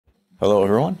Hello,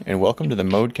 everyone, and welcome to the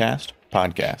Modecast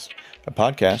podcast, a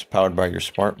podcast powered by your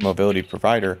smart mobility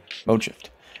provider, ModeShift.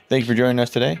 Thank you for joining us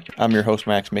today. I'm your host,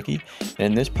 Max Mickey, and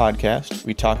in this podcast,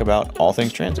 we talk about all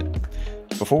things transit.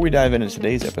 Before we dive into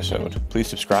today's episode, please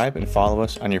subscribe and follow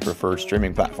us on your preferred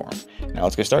streaming platform. Now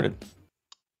let's get started.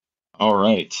 All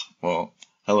right. Well,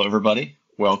 hello, everybody.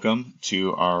 Welcome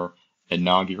to our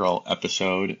inaugural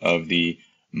episode of the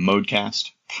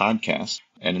Modecast podcast.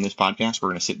 And in this podcast, we're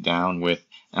going to sit down with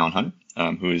Alan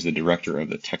Hunter, who is the director of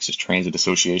the Texas Transit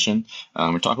Association.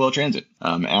 We talk about transit.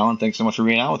 Alan, thanks so much for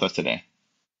being out with us today.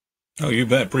 Oh, you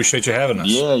bet. Appreciate you having us.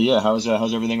 Yeah. How's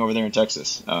everything over there in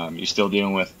Texas? You still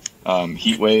dealing with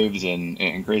heat waves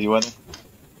and crazy weather?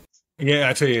 Yeah,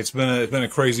 I tell you, it's been a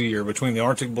crazy year between the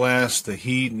Arctic blast, the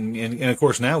heat, and of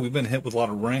course now we've been hit with a lot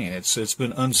of rain. It's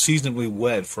been unseasonably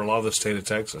wet for a lot of the state of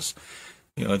Texas.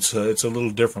 You know, it's a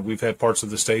little different. We've had parts of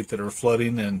the state that are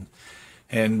flooding and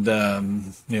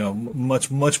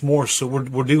much more. So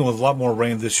we're dealing with a lot more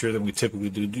rain this year than we typically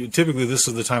do. Typically, this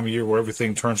is the time of year where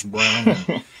everything turns brown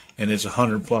and it's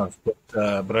 100 plus.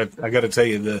 But I got to tell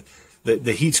you,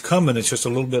 the heat's coming. It's just a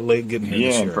little bit late getting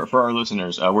here this year. Yeah, for our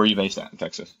listeners, where are you based at in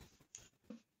Texas?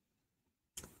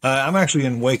 I'm actually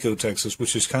in Waco, Texas,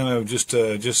 which is kind of just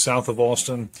south of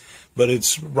Austin, but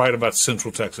it's right about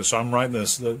central Texas. So I'm right in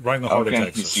the heart of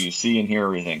Texas. So you see and hear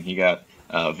everything. You got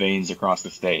veins across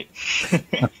the state.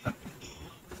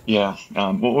 Yeah.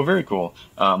 Well, very cool.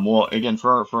 Well, again,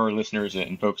 for our listeners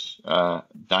and folks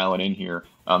dialing in here,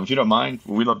 if you don't mind,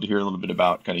 we'd love to hear a little bit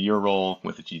about kind of your role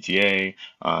with the GTA.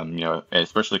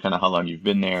 Especially kind of how long you've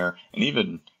been there, and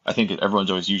even I think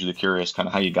everyone's always usually curious kind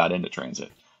of how you got into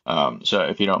transit. So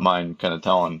if you don't mind kind of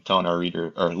telling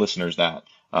our listeners that,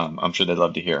 I'm sure they'd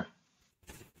love to hear.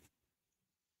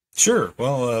 Sure.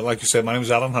 Well, like you said, my name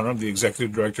is Alan Hunter. I'm the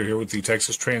executive director here with the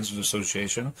Texas Transit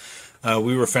Association.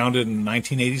 We were founded in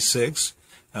 1986.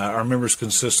 Our members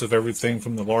consist of everything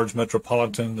from the large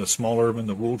metropolitan, the small urban,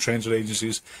 the rural transit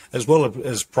agencies, as well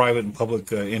as private and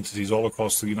public entities all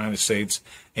across the United States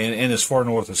and as far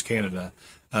north as Canada.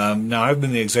 Now, I've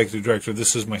been the executive director.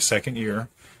 This is my second year.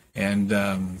 And,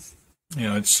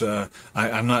 it's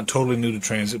I'm not totally new to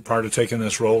transit. Prior to taking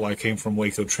this role, I came from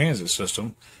Waco Transit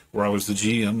System, where I was the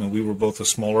GM, and we were both a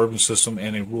small urban system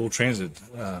and a rural transit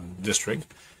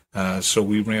district. So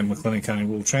we ran McLennan County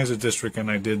Rural Transit District, and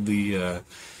I did the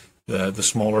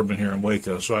small urban here in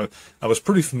Waco. So I was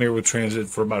pretty familiar with transit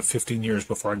for about 15 years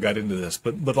before I got into this.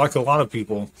 But like a lot of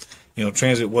people,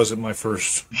 transit wasn't my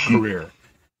first career.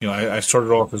 I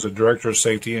started off as a director of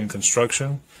safety and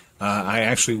construction. I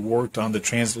actually worked on the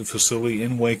transit facility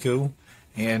in Waco,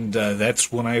 and that's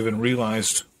when I even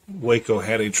realized Waco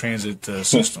had a transit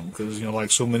system because, like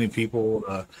so many people,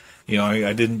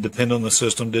 I didn't depend on the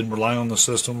system, didn't rely on the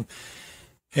system,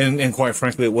 and quite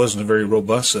frankly, it wasn't a very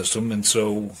robust system, and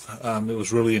so it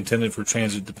was really intended for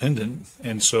transit dependent,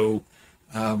 and so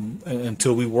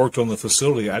until we worked on the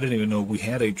facility, I didn't even know we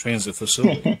had a transit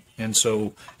facility, and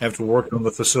so after working on the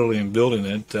facility and building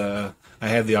it, I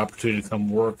had the opportunity to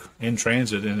come work in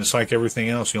transit, and it's like everything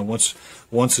else. Once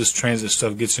this transit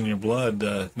stuff gets in your blood,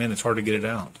 man, it's hard to get it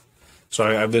out. So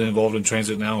I've been involved in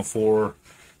transit now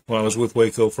I was with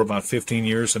Waco for about 15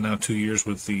 years, and now 2 years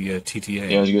with the TTA.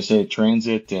 Yeah, I was gonna say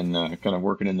transit and kind of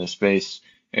working in this space.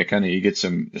 It kind of you get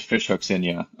some fish hooks in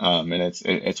you, and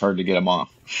it's hard to get them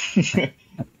off.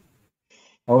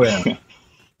 Oh yeah.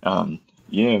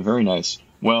 Yeah, very nice.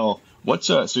 Well. What's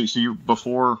so you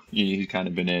before you kind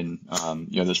of been in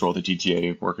this role at the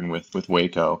TTA working with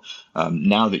Waco.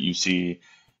 Now that you see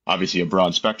obviously a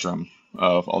broad spectrum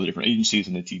of all the different agencies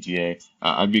in the TTA,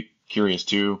 I'd be curious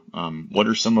too. What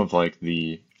are some of like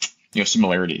the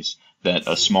similarities that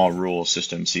a small rural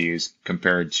system sees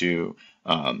compared to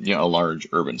a large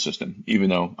urban system, even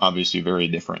though obviously very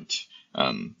different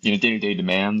day-to-day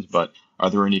demands, but are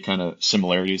there any kind of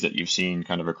similarities that you've seen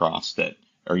kind of across that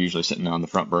are usually sitting on the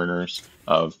front burners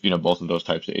of both of those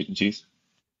types of agencies?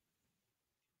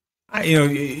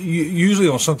 Usually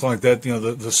on something like that,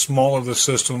 the smaller the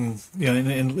system,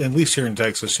 and at least here in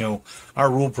Texas,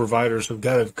 our rural providers have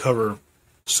got to cover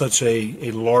such a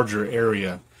larger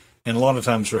area, and a lot of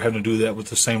times they're having to do that with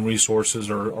the same resources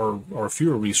or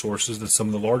fewer resources than some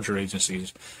of the larger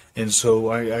agencies. And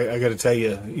so I got to tell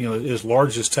you, as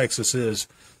large as Texas is,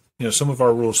 some of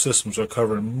our rural systems are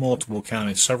covering multiple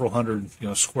counties, several hundred,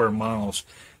 square miles,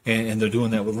 and they're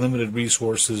doing that with limited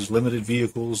resources, limited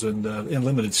vehicles, and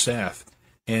limited staff.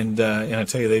 And I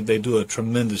tell you, they do a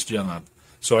tremendous job.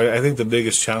 So I think the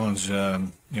biggest challenge,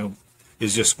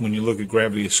 is just when you look at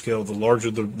gravity of scale, the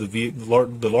larger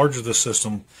the larger the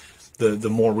system, the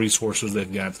more resources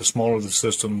they've got. The smaller the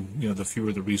system, the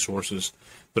fewer the resources.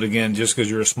 But again, just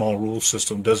because you're a small rural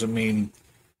system doesn't mean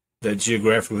that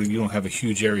geographically you don't have a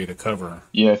huge area to cover.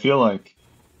 Yeah, I feel like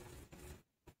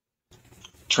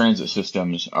transit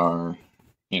systems are,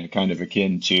 kind of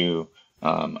akin to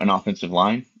an offensive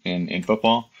line in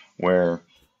football, where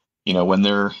when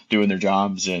they're doing their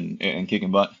jobs and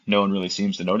kicking butt, no one really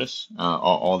seems to notice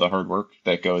all the hard work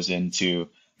that goes into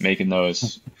making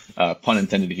those, pun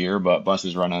intended here, but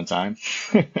buses run on time.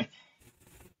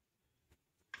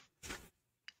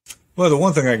 Well, the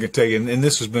one thing I could tell you, and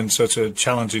this has been such a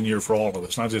challenging year for all of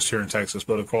us, not just here in Texas,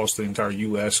 but across the entire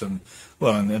U.S. and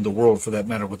the world for that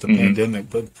matter with the pandemic.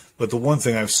 But the one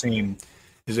thing I've seen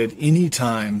is that any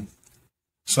time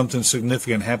something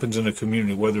significant happens in a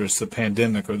community, whether it's the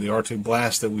pandemic or the Arctic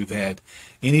blast that we've had,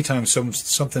 anytime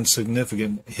something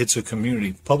significant hits a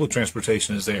community, public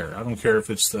transportation is there. I don't care if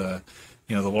it's the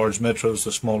large metros,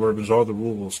 the small urbans, or the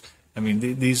rurals. I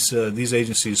mean, these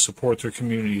agencies support their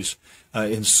communities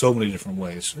in so many different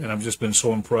ways, and I've just been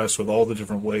so impressed with all the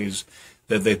different ways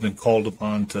that they've been called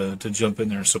upon to jump in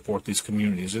there and support these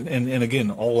communities. And again,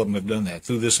 all of them have done that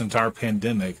through this entire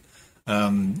pandemic.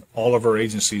 All of our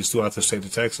agencies throughout the state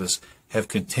of Texas have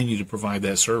continued to provide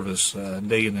that service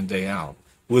day in and day out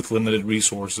with limited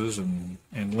resources and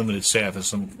limited staff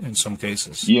in some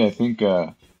cases. Yeah, I think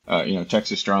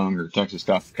Texas Strong or Texas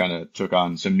Tough kind of took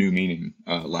on some new meaning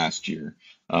last year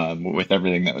with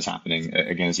everything that was happening.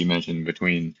 Again, as you mentioned,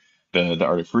 between the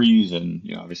Arctic freeze and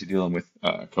obviously dealing with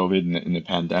COVID and the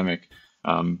pandemic.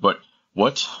 But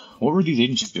what were these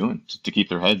agencies doing to keep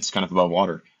their heads kind of above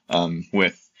water?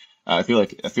 I feel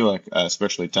like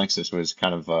especially Texas was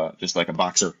kind of just like a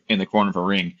boxer in the corner of a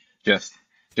ring, just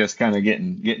kind of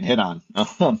getting hit on.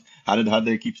 How did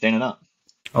they keep standing up?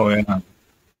 Oh yeah.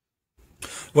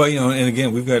 Well, and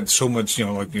again, we've got so much,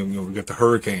 we've got the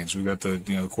hurricanes, we've got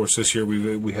of course, this year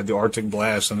we had the Arctic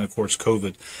blast, and of course,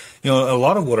 COVID. A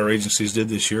lot of what our agencies did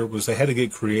this year was they had to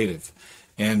get creative.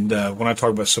 And when I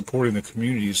talk about supporting the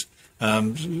communities,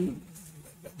 when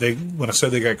I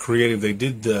said they got creative, they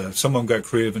did. Some of them got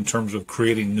creative in terms of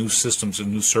creating new systems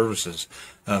and new services.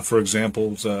 For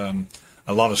example,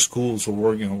 a lot of schools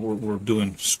were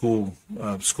doing school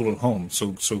at home,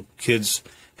 so kids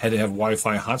had to have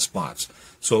Wi-Fi hotspots.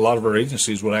 So a lot of our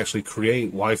agencies would actually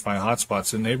create Wi-Fi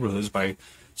hotspots in neighborhoods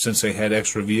since they had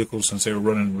extra vehicles, since they were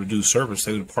running reduced service,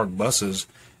 they would park buses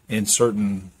in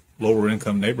certain lower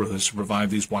income neighborhoods to provide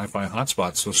these Wi-Fi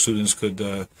hotspots so students could,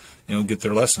 get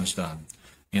their lessons done.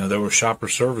 There were shopper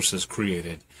services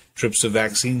created, trips to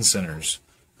vaccine centers.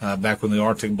 Back when the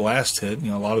Arctic blast hit,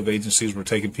 a lot of agencies were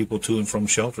taking people to and from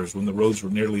shelters when the roads were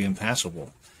nearly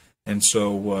impassable. And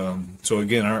so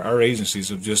again, our agencies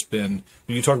have just been,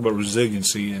 when you talk about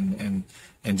resiliency and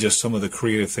just some of the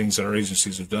creative things that our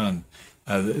agencies have done,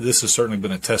 this has certainly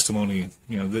been a testimony,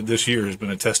 this year has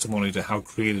been a testimony to how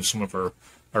creative some of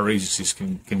our agencies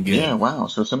can get. Yeah, wow.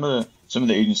 So some of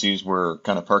the agencies were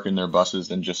kind of parking their buses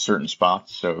in just certain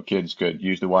spots so kids could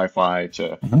use the Wi-Fi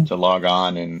to log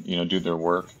on and, do their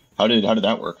work. How did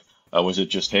that work? Was it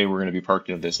just, hey, we're going to be parked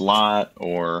in this lot,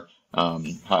 or how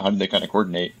did they kind of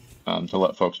coordinate to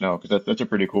let folks know? Because that's a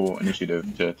pretty cool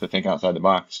initiative to think outside the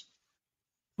box.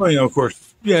 Well, of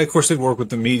course they'd work with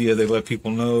the media. They let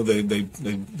people know.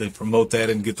 They promote that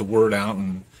and get the word out,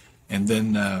 and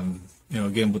then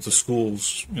again with the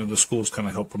schools, the schools kind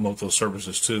of help promote those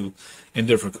services too in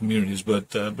different communities.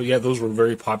 But yeah, those were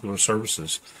very popular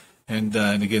services. And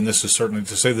again, this is certainly,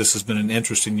 to say this has been an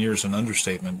interesting year is an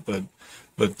understatement.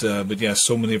 But yeah,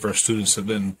 so many of our students have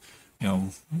been,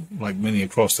 like many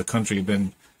across the country, have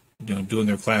been, doing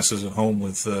their classes at home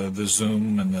with the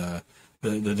Zoom and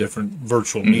the different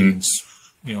virtual meetings,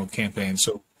 campaigns.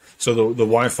 So the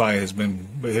Wi-Fi has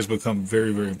become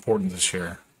very, very important this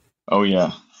year. Oh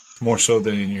yeah, more so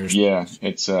than in years. Yeah,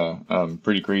 it's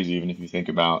pretty crazy, even if you think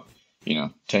about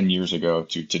 10 years ago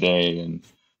to today, and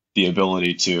the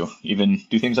ability to even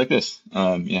do things like this,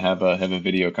 have a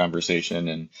video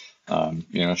conversation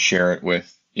and share it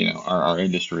with our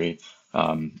industry.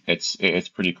 It's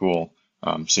pretty cool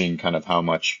seeing kind of how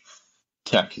much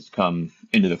tech has come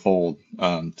into the fold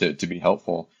to be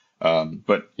helpful.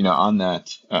 But on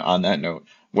that note,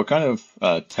 what kind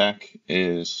of tech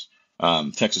is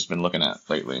Texas been looking at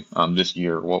lately this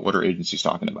year? What are agencies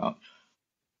talking about?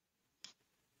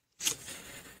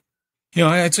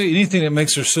 I'd say anything that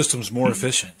makes their systems more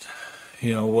efficient.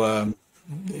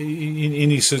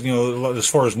 Any system, as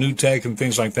far as new tech and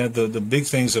things like that, the big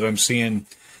things that I'm seeing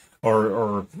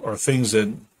are things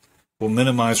that will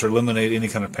minimize or eliminate any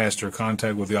kind of passenger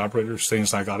contact with the operators.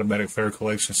 Things like automatic fare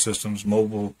collection systems,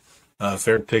 mobile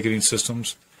fare ticketing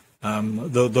systems.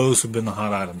 Those have been the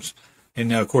hot items. And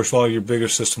now, of course, all your bigger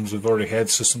systems have already had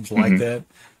systems like that.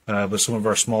 But some of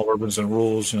our small urbans and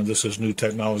rurals, this is new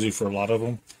technology for a lot of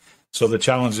them. So the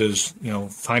challenge is,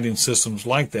 finding systems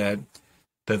like that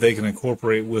they can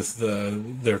incorporate with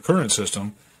their current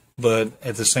system, but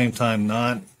at the same time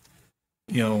not,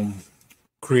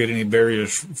 create any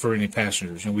barriers for any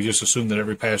passengers. We just assume that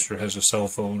every passenger has a cell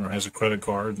phone or has a credit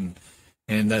card,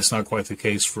 and that's not quite the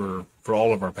case for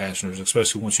all of our passengers,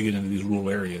 especially once you get into these rural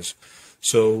areas.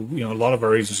 So, a lot of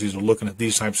our agencies are looking at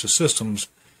these types of systems,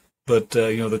 but,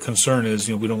 the concern is,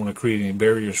 we don't want to create any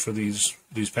barriers for these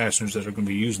passengers that are going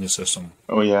to be using the system.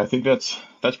 Oh, yeah, I think that's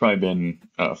probably been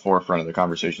forefront of the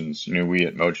conversations, we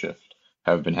at Modeshift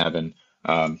have been having.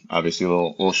 Obviously, a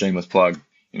little shameless plug,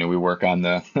 we work on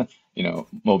the,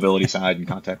 mobility side and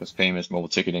contactless payments, mobile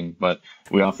ticketing, but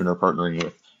we often are partnering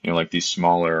with, like these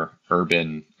smaller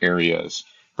urban areas,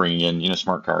 bringing in,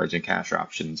 smart cards and cash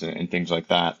options and things like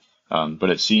that. But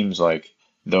it seems like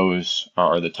those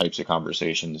are the types of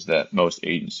conversations that most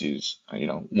agencies,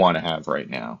 want to have right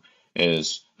now.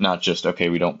 Is not just, okay,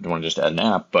 we don't want to just add an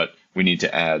app, but we need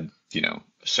to add,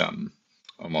 some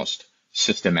almost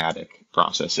systematic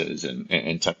processes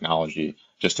and technology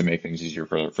just to make things easier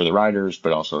for the riders,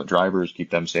 but also the drivers, keep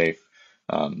them safe.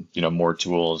 More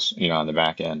tools, on the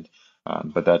back end.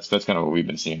 But that's kind of what we've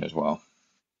been seeing as well.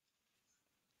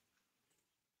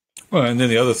 Well, and then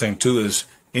the other thing too is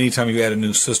anytime you add a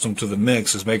new system to the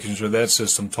mix is making sure that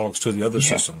system talks to the other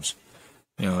systems.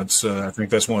 It's I think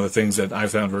that's one of the things that I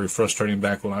found very frustrating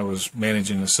back when I was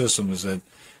managing the system is that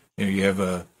you have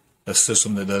a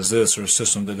system that does this or a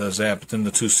system that does that, but then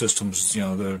the two systems,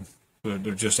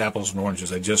 they're just apples and oranges.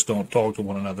 They just don't talk to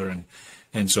one another,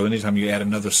 and so anytime you add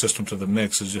another system to the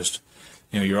mix, is just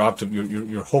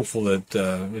you're hopeful that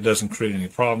it doesn't create any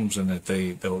problems and that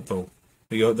they'll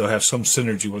have some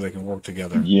synergy where they can work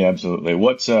together. Yeah, absolutely.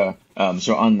 What's so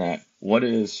on that? What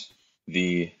is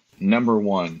the number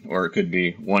one, or it could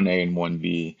be 1A and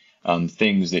 1B,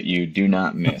 things that you do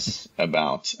not miss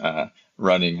about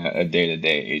running a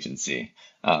day-to-day agency,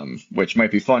 which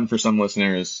might be fun for some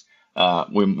listeners.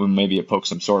 We maybe it pokes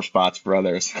some sore spots for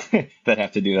others that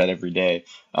have to do that every day.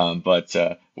 But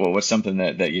what's something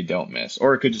that you don't miss,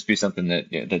 or it could just be something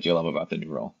that you love about the new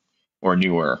role, or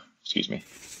newer, excuse me.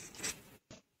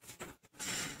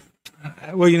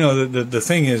 Well, the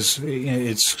thing is,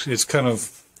 it's kind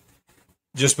of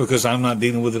just because I'm not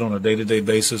dealing with it on a day-to-day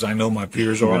basis. I know my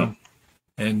peers are,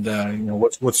 and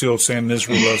what's the old saying?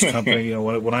 Misery loves company.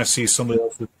 When I see somebody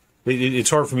else, it's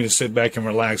hard for me to sit back and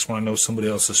relax when I know somebody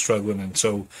else is struggling. And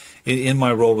so, in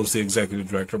my role as the executive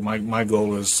director, my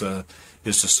goal is to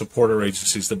support our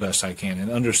agencies the best I can,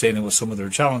 and understanding what some of their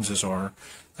challenges are.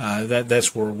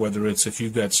 That's where, whether it's if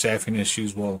you've got staffing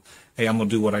issues, well, hey, I'm going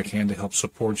to do what I can to help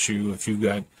support you. If you've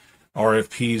got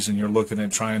RFPs and you're looking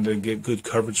at trying to get good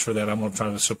coverage for that, I'm going to try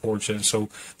to support you. And so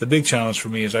the big challenge for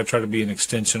me is I try to be an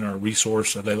extension or a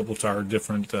resource available to our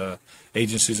different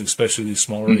agencies, especially these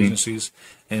smaller agencies.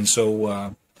 And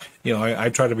so, I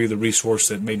try to be the resource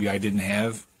that maybe I didn't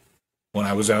have when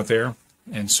I was out there.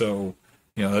 And so,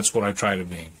 that's what I try to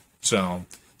be. So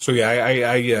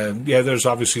yeah, there's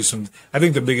obviously some. I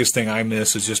think the biggest thing I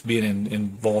miss is just being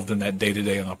involved in that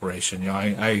day-to-day operation.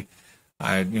 I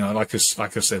like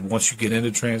I said, once you get into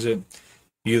transit,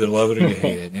 you either love it or you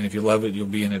hate it. And if you love it, you'll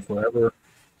be in it forever.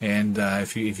 And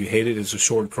if you hate it, it's a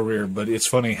short career. But it's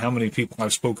funny how many people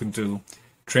I've spoken to,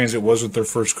 transit wasn't their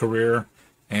first career,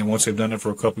 and once they've done it for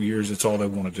a couple of years, it's all they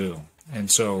want to do. And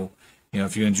so,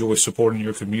 if you enjoy supporting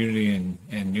your community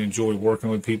and you enjoy working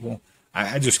with people,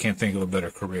 I just can't think of a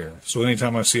better career. So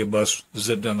anytime I see a bus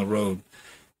zip down the road,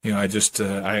 I just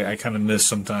I kind of miss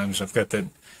sometimes. I've got that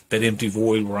empty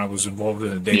void where I was involved in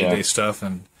the day-to-day stuff,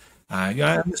 and I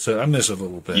miss it a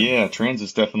little bit. Yeah,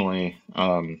 transit's definitely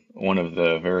one of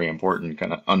the very important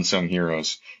kind of unsung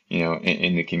heroes,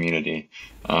 in the community,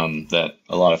 that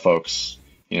a lot of folks,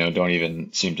 don't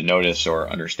even seem to notice or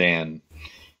understand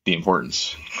the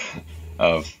importance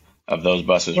of those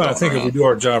buses. Well, I think if we do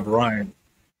our job right,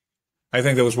 I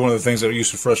think that was one of the things that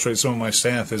used to frustrate some of my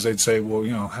staff is they'd say, well,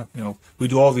 we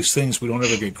do all these things, we don't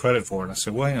ever get credit for it. And I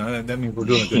said, well, that means we're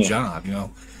doing a good job.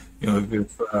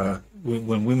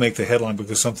 When we make the headline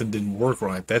because something didn't work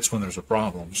right, that's when there's a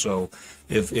problem. So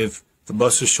if the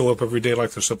buses show up every day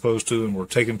like they're supposed to, and we're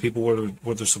taking people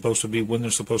where they're supposed to be, when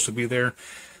they're supposed to be there,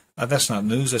 that's not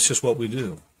news. That's just what we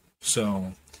do.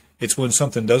 So it's when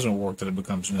something doesn't work that it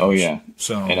becomes news. Oh yeah.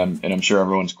 So and I'm sure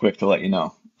everyone's quick to let you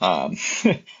know.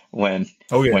 When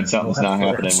something's not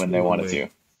happening when they want it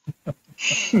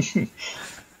to.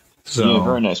 So yeah,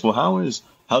 very nice. Well,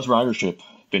 how's ridership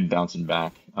been bouncing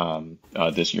back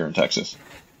this year in Texas?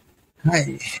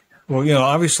 Hi. Well,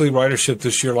 obviously ridership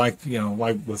this year, like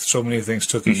with so many things,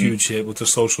 took a huge hit with the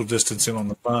social distancing on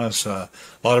the bus. A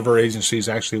lot of our agencies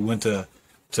actually went to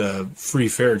free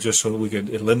fare just so that we could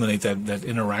eliminate that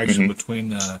interaction Hmm. between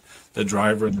the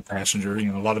driver and the passenger.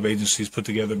 A lot of agencies put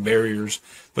together barriers,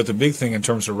 but the big thing in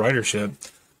terms of ridership,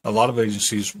 a lot of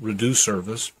agencies reduce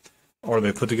service or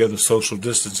they put together social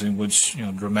distancing, which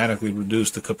dramatically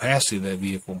reduced the capacity of that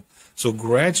vehicle. So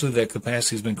gradually, that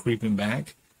capacity has been creeping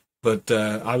back, but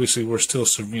obviously, we're still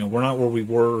we're not where we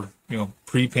were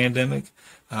pre-pandemic,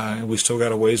 and we still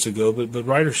got a ways to go. But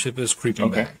ridership is creeping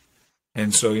Okay. back,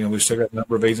 and so we still got a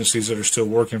number of agencies that are still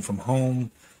working from home.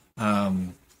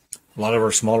 A lot of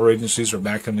our smaller agencies are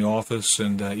back in the office,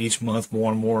 and each month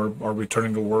more and more are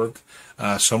returning to work.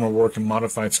 Some are working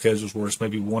modified schedules where it's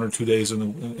maybe 1 or 2 days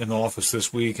in the office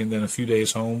this week, and then a few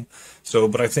days home. So,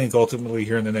 but I think ultimately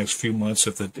here in the next few months,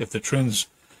 if the trends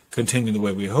continue the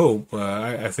way we hope,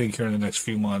 I think here in the next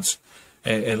few months,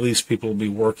 at least people will be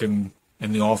working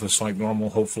in the office like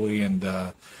normal, hopefully, and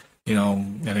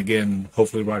again,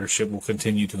 hopefully ridership will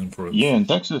continue to Yeah, improve. in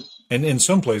Texas. And in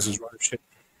some places, ridership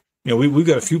we've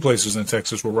got a few places in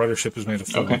Texas where ridership has made a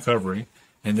full Okay. recovery,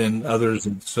 and then others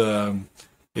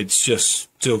it's just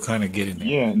still kind of getting there.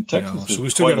 Yeah, and Texas So is we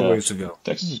still quite got a a ways to go.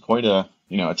 Texas is quite a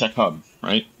tech hub,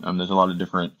 right? There's a lot of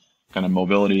different kind of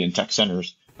mobility and tech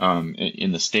centers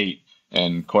in the state,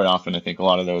 and quite often I think a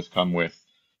lot of those come with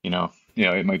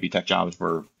it might be tech jobs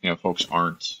where folks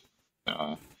aren't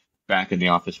uh, back in the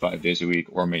office 5 days a week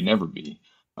or may never be,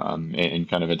 and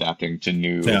kind of adapting to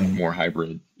new, Yeah. more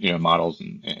hybrid models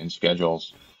and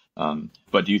schedules.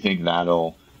 But do you think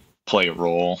that'll play a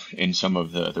role in some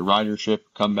of the ridership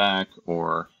comeback,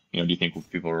 or do you think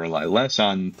people rely less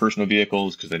on personal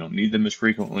vehicles because they don't need them as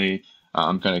frequently?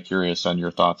 I'm kind of curious on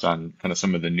your thoughts on kind of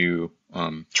some of the new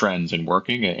trends in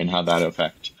working and how that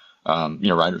affect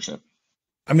ridership.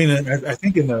 I mean, I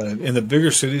think in the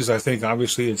bigger cities, I think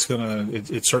obviously it's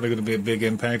certainly gonna be a big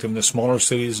impact. In the smaller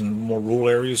cities and more rural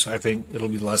areas, I think it'll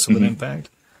be less of an Hmm. impact.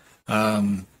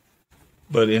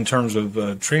 But in terms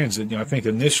of transit, I think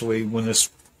initially when this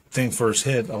thing first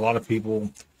hit, a lot of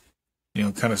people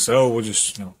kind of say, "Oh, we'll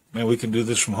just, man, we can do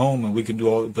this from home and we can do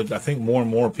all." But I think more and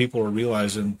more people are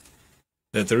realizing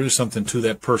that there is something to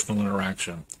that personal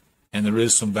interaction, and there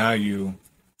is some value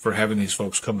for having these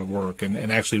folks come to work and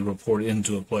actually report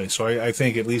into a place. So I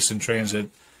think at least in transit,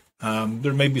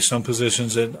 there may be some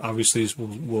positions that obviously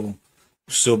will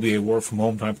still be a work from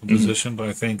home type of Hmm. position, but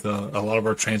I think a lot of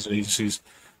our transit agencies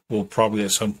will probably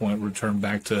at some point return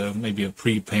back to maybe a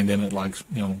pre-pandemic like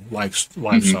Hmm.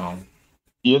 lifestyle.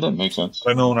 Yeah, that makes sense.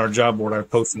 I know on our job board, I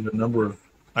posted a number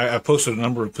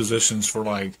of positions for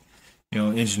like,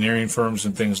 engineering firms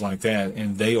and things like that,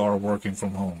 and they are working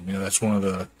from home. That's one of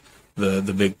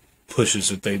the big pushes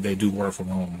that they do work from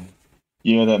home.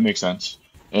 Yeah, that makes sense.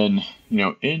 And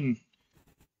in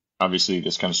obviously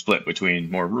this kind of split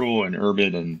between more rural and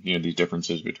urban, and these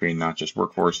differences between not just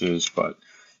workforces but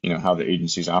how the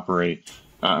agencies operate.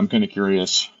 I'm kind of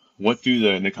curious, what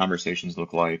do the conversations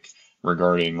look like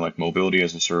regarding like mobility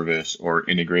as a service or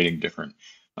integrating different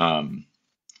um,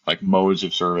 like modes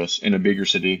of service in a bigger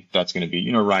city? That's going to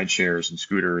be ride shares and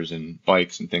scooters and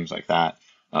bikes and things like that.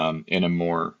 In a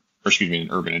more, or excuse me, in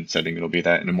an urban setting, it'll be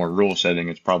that. In a more rural setting,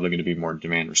 it's probably going to be more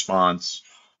demand response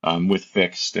with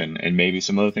fixed and maybe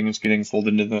some other things getting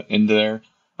folded into there.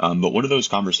 But what do those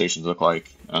conversations look like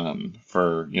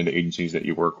for the agencies that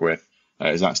you work with?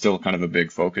 Is that still kind of a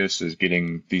big focus? Is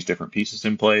getting these different pieces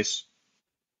in place?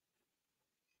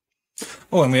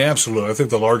 Oh, I mean, absolutely. I think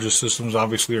the largest systems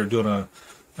obviously are doing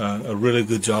a really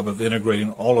good job of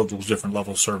integrating all of those different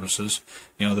level services.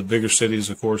 The bigger cities,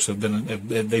 of course, they've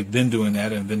been doing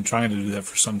that and been trying to do that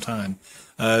for some time.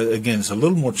 Again, it's a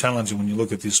little more challenging when you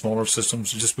look at these smaller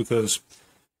systems, just because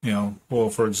well,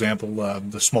 for example,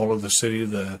 the smaller the city,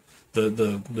 the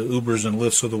Ubers and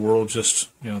Lyfts of the world, just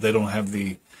they don't have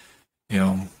you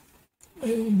know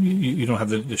you don't have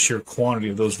the sheer quantity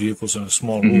of those vehicles in a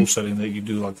small rural Hmm. setting that you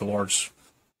do like the large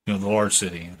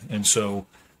city. And so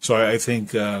I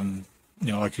think,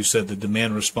 like you said, the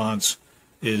demand response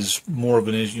is more of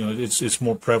an issue. It's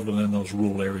more prevalent in those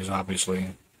rural areas, obviously.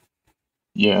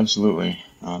 Yeah, absolutely.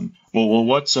 Well,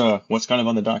 what's kind of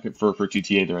on the docket for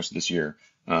TTA the rest of this year?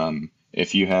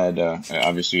 If you had,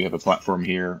 obviously you have a platform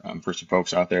here for some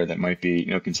folks out there that might be,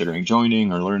 considering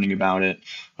joining or learning about it.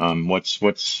 What's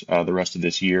the rest of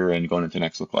this year and going into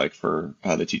next look like for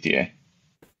the TTA?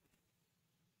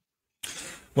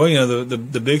 Well, the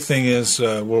big thing is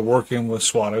we're working with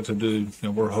SWATA to do.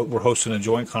 We're hosting a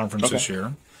joint conference Okay. this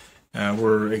year.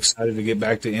 We're excited to get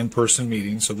back to in-person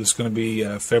meetings. So this is going to be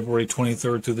February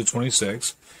 23rd through the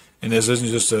 26th. And this isn't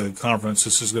just a conference.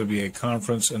 This is going to be a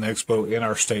conference and expo in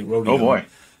our state rodeo. Oh boy.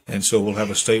 And so we'll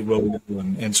have a state rodeo.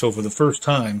 And so for the first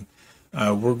time,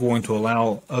 we're going to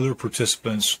allow other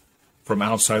participants from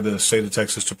outside the state of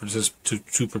Texas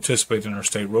to participate in our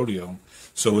state rodeo.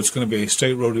 So it's going to be a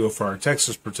state rodeo for our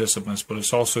Texas participants, but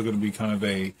it's also going to be kind of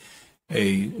a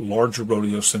larger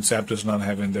rodeo since APTA's not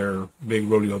having their big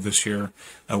rodeo this year.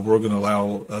 We're going to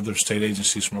allow other state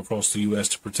agencies from across the U.S.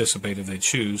 to participate if they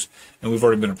choose, and we've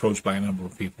already been approached by a number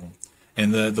of people.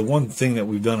 And the one thing that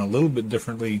we've done a little bit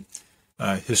differently,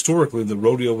 historically the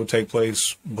rodeo would take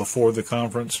place before the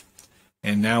conference,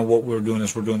 and now what we're doing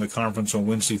is we're doing the conference on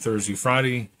Wednesday, Thursday,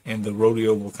 Friday, and the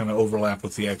rodeo will kind of overlap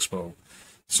with the expo.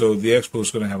 So the expo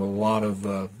is going to have a lot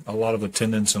of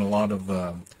attendance and a lot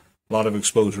of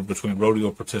exposure between rodeo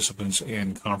participants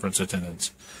and conference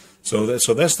attendance. So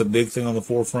that's the big thing on the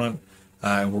forefront,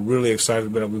 and we're really excited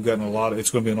about it. We've gotten a lot.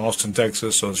 It's going to be in Austin,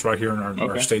 Texas, so it's right here in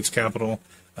our state's capital.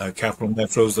 Capital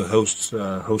Metro is the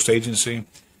host agency,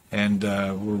 and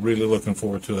we're really looking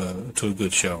forward to a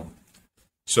good show.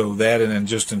 So that, and then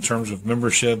just in terms of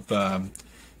membership,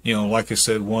 like I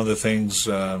said, one of the things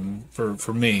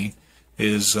for me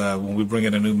is when we bring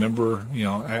in a new member,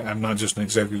 I'm not just an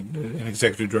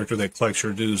executive director that collects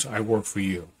your dues. I work for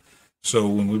you. So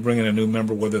when we bring in a new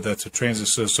member, whether that's a transit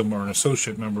system or an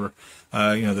associate member,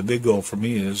 the big goal for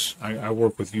me is I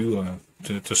work with you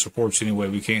to support you any way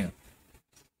we can.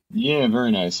 Yeah,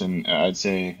 very nice. And I'd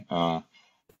say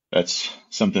that's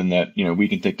something that we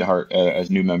can take to heart as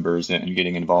new members and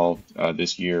getting involved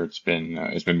this year. It's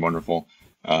been wonderful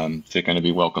to kind of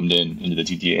be welcomed into the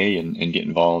TTA and get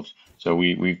involved. So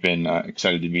we've been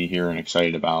excited to be here and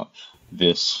excited about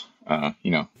this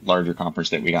larger conference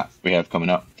that we have coming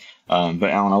up. But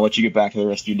Alan, I'll let you get back to the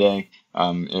rest of your day.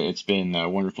 It's been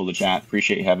wonderful to chat.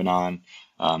 Appreciate you having on.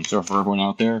 So for everyone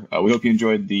out there, we hope you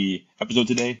enjoyed the episode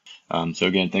today. So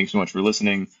again, thanks so much for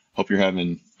listening. Hope you're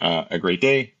having a great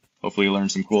day. Hopefully you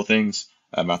learned some cool things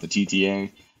about the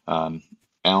TTA.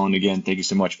 Alan, again, thank you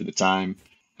so much for the time.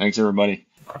 Thanks, everybody.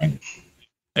 All right.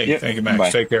 Hey, Thank you, Max.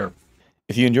 Bye. Take care.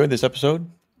 If you enjoyed this episode,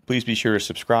 please be sure to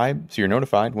subscribe so you're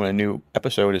notified when a new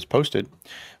episode is posted.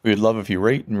 We would love if you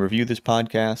rate and review this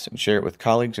podcast and share it with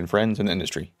colleagues and friends in the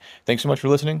industry. Thanks so much for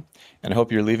listening, and I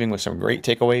hope you're leaving with some great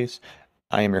takeaways.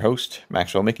 I am your host,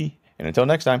 Maxwell Mickey, and until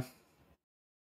next time.